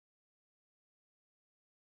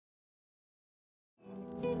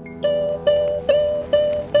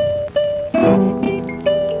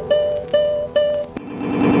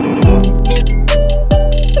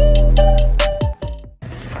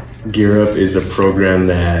Gear Up is a program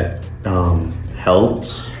that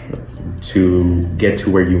helps to get to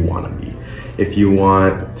where you want to be. If you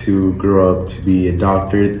want to grow up to be a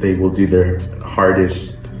doctor, they will do their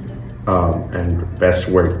hardest and best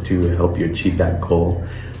work to help you achieve that goal.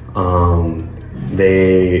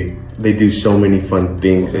 They do so many fun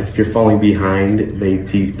things. If you're falling behind,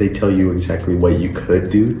 they tell you exactly what you could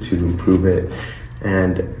do to improve it.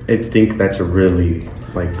 And I think that's a really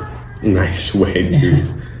nice way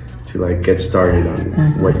to get started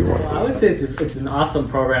on what you want. Well, I would say it's an awesome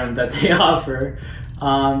program that they offer,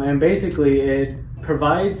 and basically it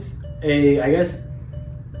provides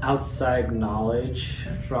outside knowledge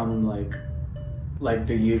from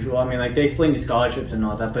the usual. I mean, they explain you scholarships and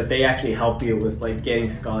all that, but they actually help you with getting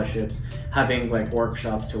scholarships, having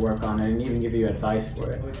workshops to work on it, and even give you advice for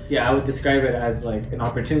it. Yeah, I would describe it as an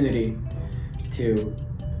opportunity to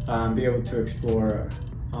be able to explore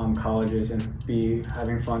colleges and be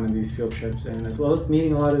having fun in these field trips, and as well as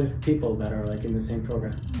meeting a lot of people that are in the same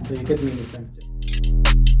program. So you get to meet new friends too.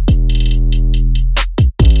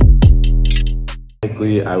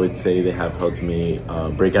 I would say they have helped me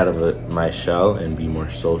break out of my shell and be more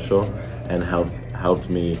social, and helped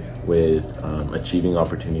me with achieving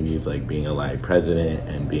opportunities like being a LIE president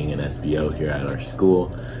and being an SBO here at our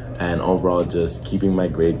school, and overall just keeping my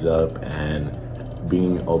grades up and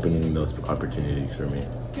opening those opportunities for me.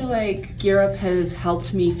 I feel like Gear Up has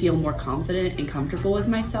helped me feel more confident and comfortable with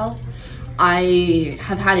myself. I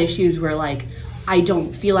have had issues where I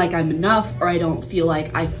don't feel like I'm enough, or I don't feel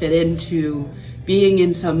like I fit into being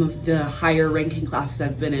in some of the higher ranking classes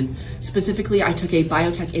I've been in. Specifically, I took a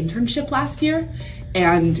biotech internship last year,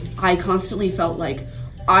 and I constantly felt like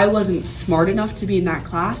I wasn't smart enough to be in that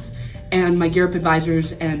class, and my Gear Up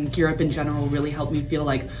advisors and Gear Up in general really helped me feel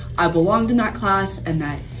like I belonged in that class, and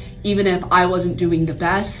that even if I wasn't doing the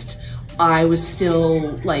best, I was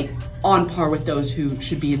still on par with those who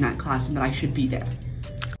should be in that class, and that I should be there.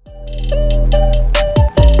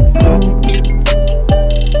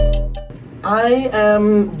 I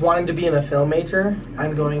am wanting to be in a film major.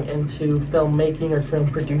 I'm going into filmmaking or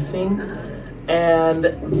film producing. And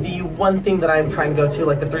the one thing that I'm trying to go to,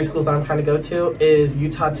 the 3 schools that I'm trying to go to, is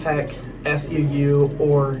Utah Tech, SUU,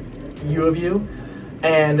 or U of U.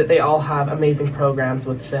 And they all have amazing programs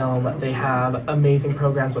with film. They have amazing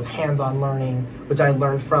programs with hands-on learning, which I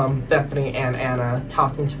learned from Bethany and Anna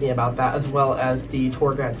talking to me about that, as well as the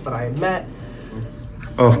tour guides that I met.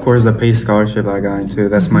 Of course, the paid scholarship I got into,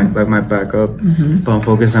 that's my backup. But I'm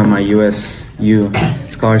focused on my USU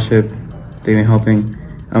scholarship. They've been helping.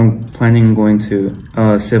 I'm planning on going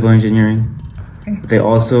to civil engineering. They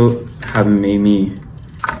also have made me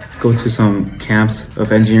go to some camps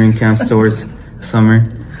of engineering camps towards summer,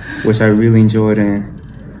 which I really enjoyed. And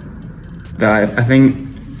I think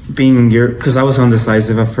being in Europe, because I was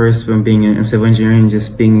undecisive at first when being in civil engineering,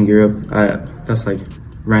 just being in Europe, that's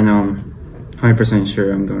right now I'm 100%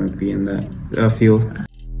 sure I'm going to be in that field.